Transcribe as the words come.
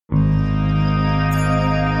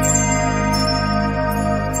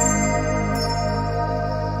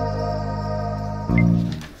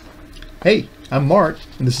Hey, I'm Mark,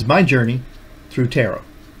 and this is my journey through tarot.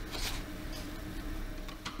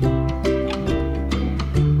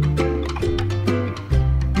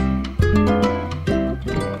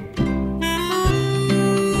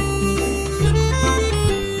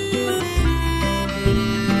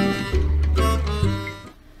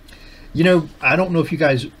 You know, I don't know if you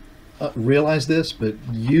guys realize this, but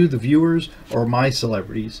you, the viewers, are my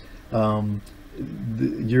celebrities.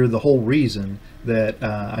 You're the whole reason that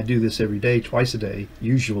I do this every day, twice a day,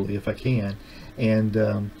 usually if I can.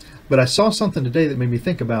 And but I saw something today that made me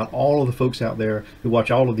think about all of the folks out there who watch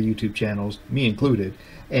all of the YouTube channels, me included.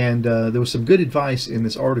 And there was some good advice in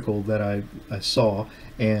this article that I saw,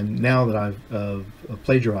 and now that I've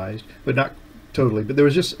plagiarized, but not totally. But it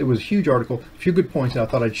was a huge article, a few good points that I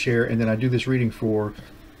thought I'd share, and then I do this reading for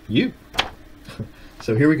you.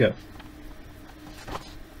 So here we go.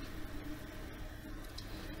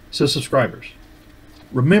 So subscribers,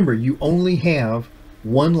 remember, you only have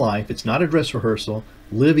one life. It's not a dress rehearsal.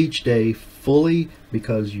 Live each day fully,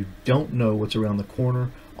 because you don't know what's around the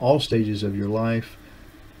corner. All stages of your life,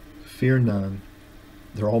 fear none.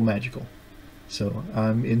 They're all magical. So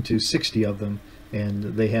I'm into 60 of them, and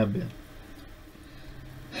they have been.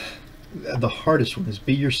 The hardest one is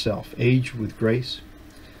be yourself. Age with grace.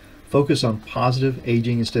 Focus on positive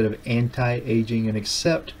aging instead of anti-aging, and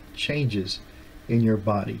accept changes in your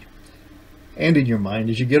body and in your mind.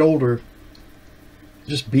 As you get older,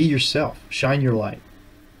 just be yourself. Shine your light.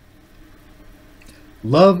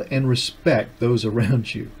 Love and respect those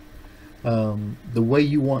around you the way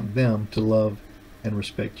you want them to love and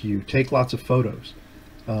respect you. Take lots of photos.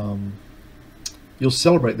 You'll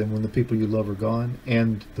celebrate them when the people you love are gone,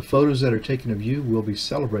 and the photos that are taken of you will be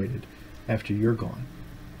celebrated after you're gone.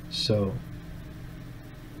 So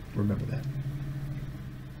remember that.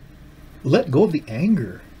 Let go of the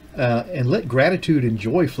anger and let gratitude and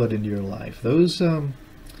joy flood into your life. Those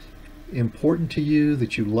important to you,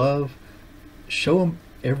 that you love, show them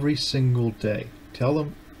every single day. Tell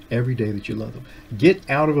them every day that you love them. Get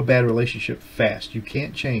out of a bad relationship fast. You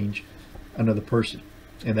can't change another person,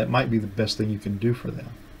 and that might be the best thing you can do for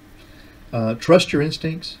them. Trust your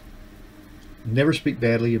instincts. Never speak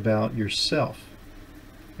badly about yourself,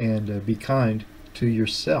 and be kind to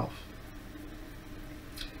yourself.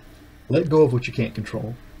 Let go of what you can't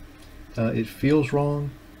control. It feels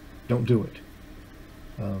wrong. Don't do it.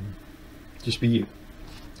 Just be you.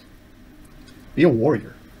 Be a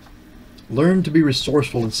warrior. Learn to be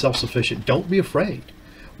resourceful and self-sufficient. Don't be afraid.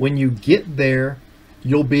 When you get there,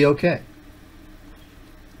 you'll be okay.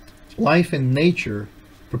 Life and nature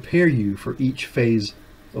prepare you for each phase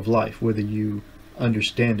of life, whether you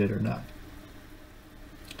understand it or not.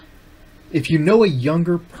 If you know a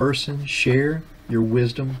younger person, share your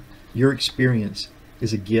wisdom. Your experience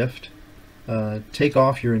is a gift. Take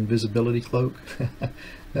off your invisibility cloak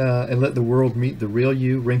and let the world meet the real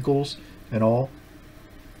you, wrinkles and all.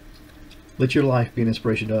 Let your life be an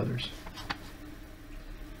inspiration to others.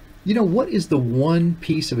 You know, what is the one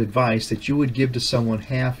piece of advice that you would give to someone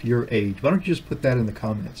half your age? Why don't you just put that in the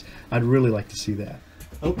comments? I'd really like to see that.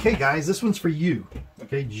 Okay, guys, this one's for you.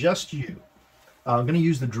 Okay, just you. I'm going to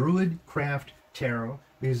use the Druidcraft Tarot.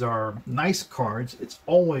 These are nice cards. It's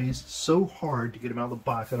always so hard to get them out of the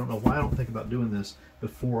box. I don't know why I don't think about doing this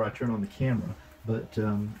before I turn on the camera. But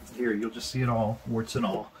here, you'll just see it all, warts and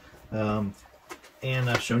all. And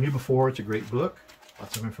I've shown you before, it's a great book.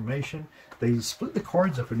 Lots of information. They split the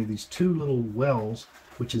cards up into these two little wells,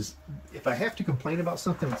 which is, if I have to complain about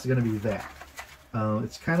something, it's going to be that.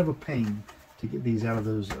 It's kind of a pain to get these out of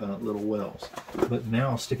those little wells. But now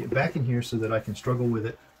I'll stick it back in here so that I can struggle with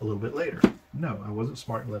it a little bit later. No, I wasn't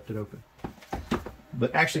smart and left it open.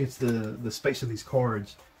 But actually, it's the space of these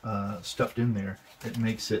cards stuffed in there that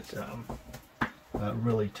makes it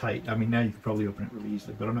really tight. I mean, now you can probably open it really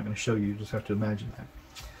easily, but I'm not going to show you. You just have to imagine that.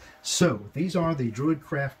 So these are the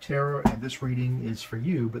Druidcraft Tarot, and this reading is for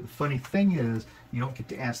you. But the funny thing is, you don't get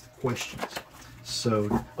to ask the questions.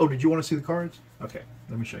 So, oh, did you want to see the cards? Okay,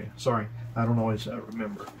 let me show you. Sorry, I don't always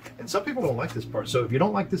remember. And some people don't like this part. So if you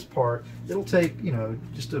don't like this part, it'll take, you know,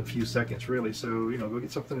 just a few seconds, really. So, you know, go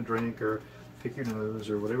get something to drink or pick your nose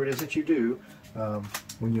or whatever it is that you do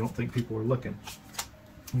when you don't think people are looking.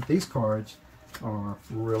 And these cards are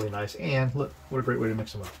really nice. And look, what a great way to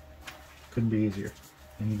mix them up. Couldn't be easier.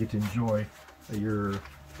 And you get to enjoy your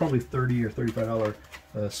probably $30 or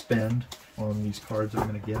 $35 spend on these cards, I'm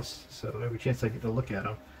going to guess. So every chance I get to look at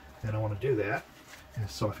them, and I want to do that. And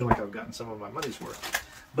so I feel like I've gotten some of my money's worth.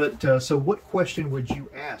 But so what question would you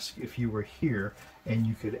ask if you were here and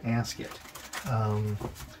you could ask it?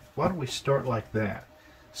 Why don't we start like that?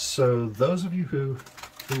 So those of you who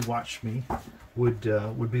who watch me would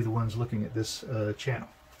be the ones looking at this channel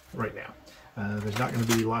right now. There's not going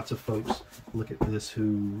to be lots of folks look at this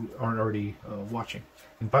who aren't already watching.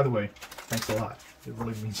 And by the way, thanks a lot. It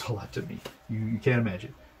really means a lot to me. You can't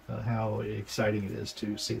imagine how exciting it is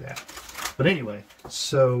to see that. But anyway,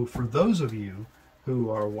 so for those of you who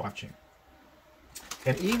are watching,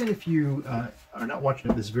 and even if you are not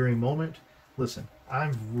watching at this very moment, listen,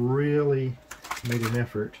 I've really made an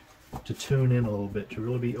effort to tune in a little bit, to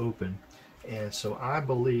really be open. And so I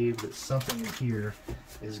believe that something in here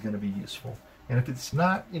is going to be useful. And if it's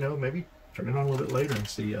not, you know, maybe turn it on a little bit later and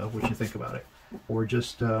see what you think about it. Or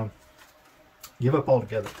just give up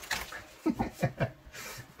altogether.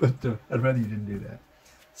 But I'd rather you didn't do that.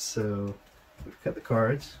 So we've cut the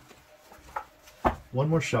cards. One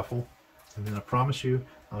more shuffle. And then I promise you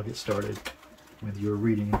I'll get started with your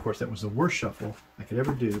reading. Of course, that was the worst shuffle I could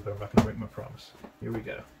ever do, but I'm not going to break my promise. Here we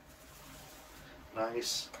go.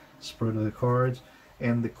 Nice spread of the cards.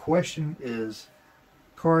 And the question is,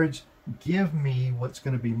 cards, give me what's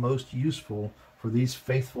going to be most useful for these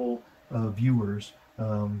faithful viewers,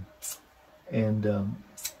 and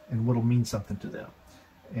what'll mean something to them.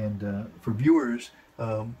 And for viewers,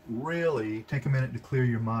 really take a minute to clear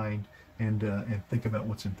your mind and think about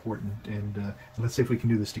what's important. And let's see if we can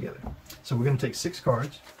do this together. So we're going to take 6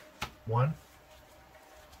 cards. 1,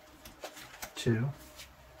 2,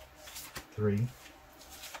 3,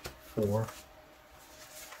 4,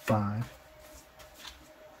 5.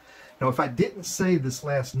 Now, if I didn't say this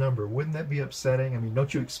last number, wouldn't that be upsetting? I mean,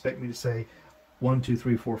 don't you expect me to say 1, 2,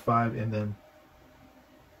 3, 4, 5, and then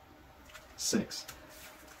 6?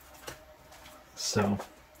 So,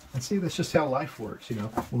 and see, that's just how life works, you know.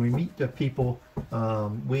 When we meet the people,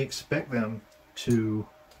 we expect them to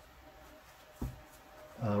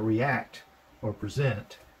react or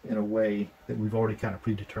present in a way that we've already kind of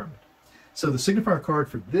predetermined. So the signifier card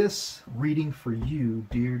for this reading for you,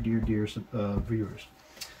 dear viewers,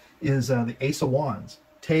 is the Ace of Wands.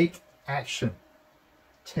 Take action.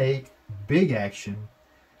 Take big action.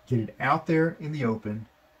 Get it out there in the open,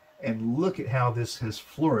 and look at how this has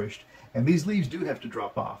flourished. And these leaves do have to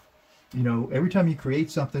drop off. You know, every time you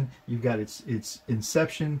create something, you've got its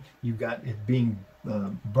inception, you've got it being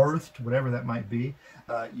birthed, whatever that might be.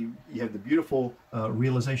 You have the beautiful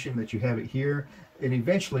realization that you have it here, and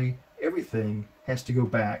eventually everything has to go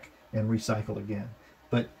back and recycle again.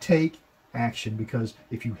 But take action, because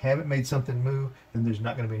if you haven't made something move, then there's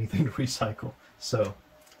not going to be anything to recycle. So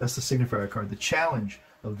that's the signifier card. The challenge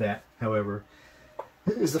of that, however,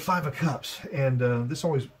 is the 5 of Cups. And this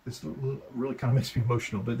really kind of makes me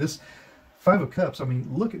emotional. But this 5 of Cups, I mean,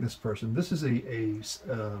 look at this person. This is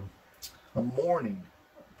a mourning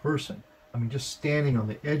person. I mean, just standing on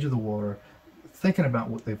the edge of the water, thinking about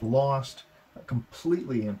what they've lost,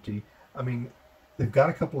 completely empty. I mean, they've got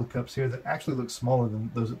a couple of cups here that actually look smaller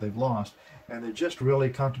than those that they've lost, and they're just really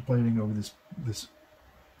contemplating over this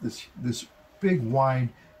big, wide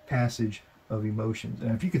passage of emotions.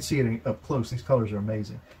 And if you could see it up close, these colors are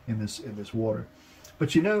amazing in this water.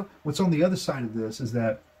 But you know, what's on the other side of this is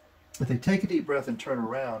that if they take a deep breath and turn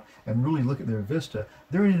around and really look at their vista,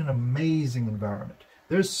 they're in an amazing environment.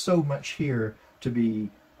 There's so much here to be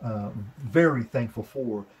very thankful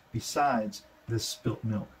for, besides this spilt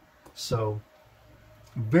milk. So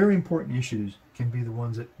very important issues can be the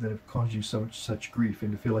ones that have caused you such grief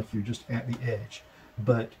and to feel like you're just at the edge.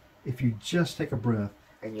 But if you just take a breath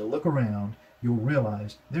and you look around, you'll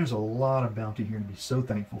realize there's a lot of bounty here to be so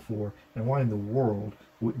thankful for. And why in the world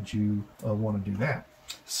wouldn't you want to do that?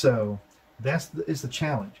 So that's is the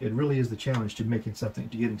challenge. It really is the challenge to getting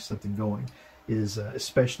something going, is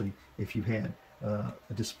especially if you've had a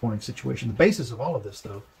disappointing situation. The basis of all of this,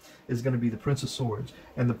 though, is going to be the Prince of Swords.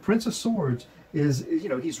 And the Prince of Swords is, you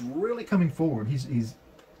know, he's really coming forward. He's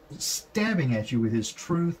stabbing at you with his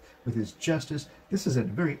truth, with his justice. This is a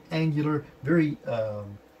very angular, very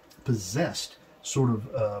possessed sort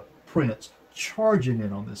of prince charging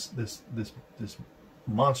in on this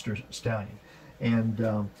monster stallion.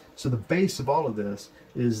 And so the base of all of this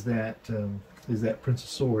is that Prince of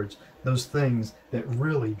Swords, those things that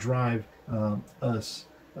really drive us.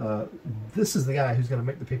 This is the guy who's going to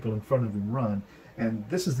make the people in front of him run, and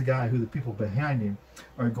this is the guy who the people behind him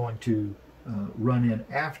are going to run in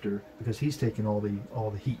after, because he's taking all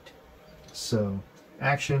the heat. So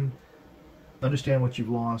action, understand what you've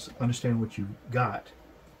lost, understand what you've got.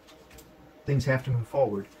 Things have to move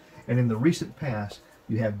forward, and in the recent past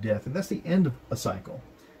you have death, and that's the end of a cycle.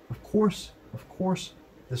 Of course,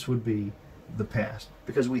 this would be the past,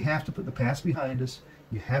 because we have to put the past behind us.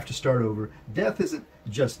 You have to start over. Death isn't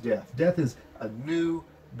just death. Death is a new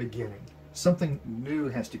beginning. Something new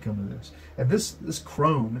has to come to this. And this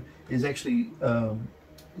crone is actually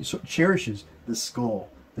sort of cherishes this skull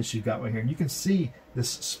that she's got right here. And you can see this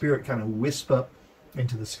spirit kind of wisp up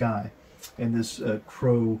into the sky, and this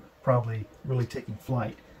crow probably really taking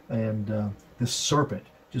flight, and this serpent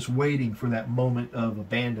just waiting for that moment of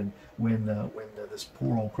abandon when this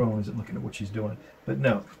poor old crone isn't looking at what she's doing. But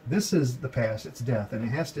no, this is the past. It's death, and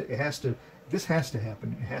this has to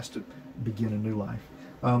happen. It has to begin a new life.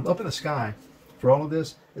 Up in the sky for all of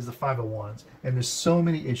this is the 501s, and there's so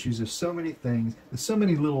many issues, there's so many things, there's so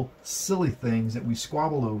many little silly things that we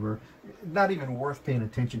squabble over, not even worth paying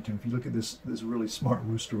attention to. If you look at this really smart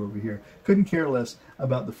rooster over here, couldn't care less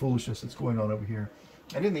about the foolishness that's going on over here.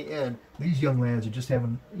 And in the end, these young lads are just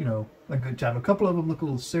having, you know, a good time. A couple of them look a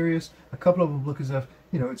little serious, a couple of them look as if,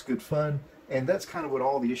 you know, it's good fun, and that's kind of what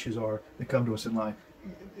all the issues are that come to us in life.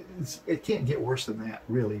 It can't get worse than that,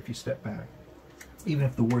 really, if you step back, even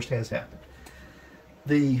if the worst has happened.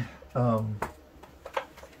 The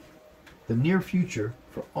near future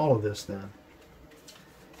for all of this, then,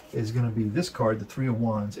 is going to be this card, the 3 of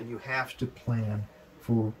Wands, and you have to plan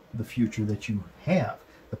for the future that you have.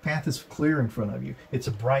 The path is clear in front of you. It's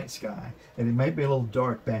a bright sky, and it might be a little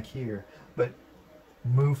dark back here, but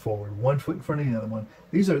move forward, one foot in front of the other one.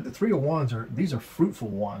 These are the 3 of Wands. These are fruitful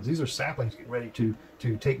wands. These are saplings getting ready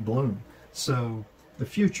to take bloom. So the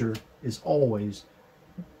future is always,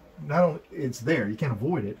 not only it's there, you can't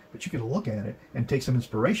avoid it, but you can look at it and take some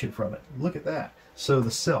inspiration from it. Look at that. So the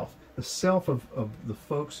self of the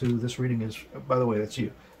folks who this reading is, by the way, that's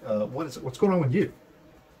you. What's going on with you?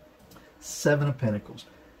 7 of Pentacles.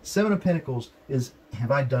 7 of Pentacles is, have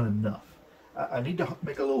I done enough? I need to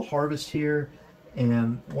make a little harvest here,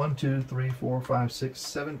 and 1, 2, 3, 4, 5, 6,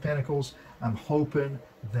 7 Pentacles. I'm hoping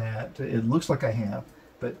that it looks like I have,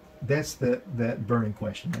 but that's that burning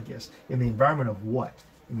question, I guess. In the environment of what?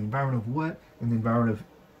 In the environment of what? In the environment of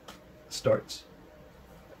starts.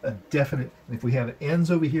 A definite, and if we have ends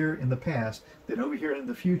over here in the past, then over here in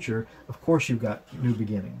the future, of course you've got new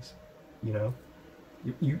beginnings. You know,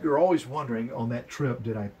 you're always wondering on that trip,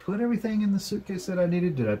 did I put everything in the suitcase that I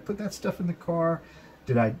needed? Did I put that stuff in the car?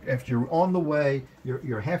 Did I, after you're on the way,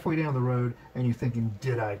 you're halfway down the road, and you're thinking,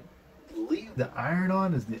 did I leave the iron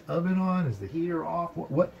on? Is the oven on? Is the heater off?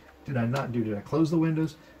 What did I not do? Did I close the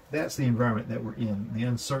windows? That's the environment that we're in, the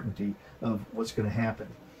uncertainty of what's going to happen,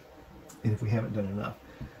 and if we haven't done enough.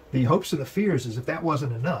 The hopes and the fears is, if that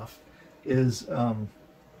wasn't enough, is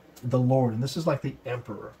the Lord. And this is like the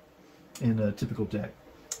Emperor in a typical deck.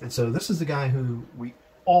 And so this is the guy who we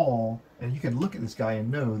all, and you can look at this guy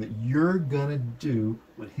and know that you're going to do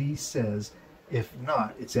what he says. If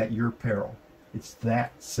not, it's at your peril. It's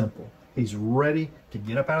that simple. He's ready to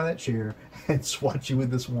get up out of that chair and swat you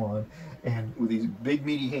with this wand, and with these big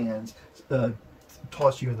meaty hands,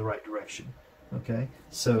 toss you in the right direction. Okay?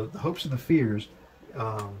 So the hopes and the fears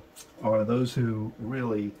are those who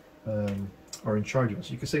really are in charge of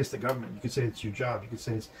us. You could say it's the government, you could say it's your job, you could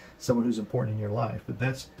say it's someone who's important in your life, but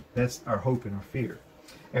that's our hope and our fear.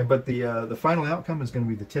 But the final outcome is going to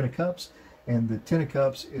be the 10 of Cups, and the 10 of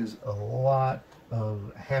Cups is a lot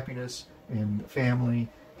of happiness and family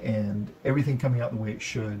and everything coming out the way it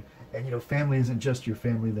should. And you know, family isn't just your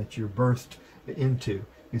family that you're birthed into.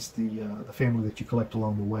 It's the family that you collect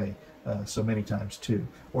along the way so many times too.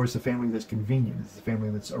 Or it's the family that's convenient. It's the family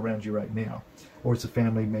that's around you right now. Or it's a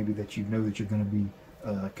family maybe that you know that you're going to be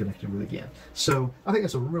connected with again. So I think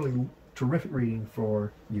that's a really terrific reading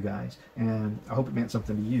for you guys, and I hope it meant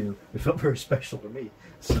something to you. It felt very special to me.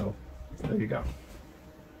 So there you go.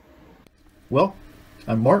 Well,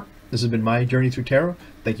 I'm Mark. This has been my journey through tarot.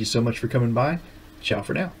 Thank you so much for coming by. Ciao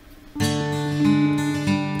for now.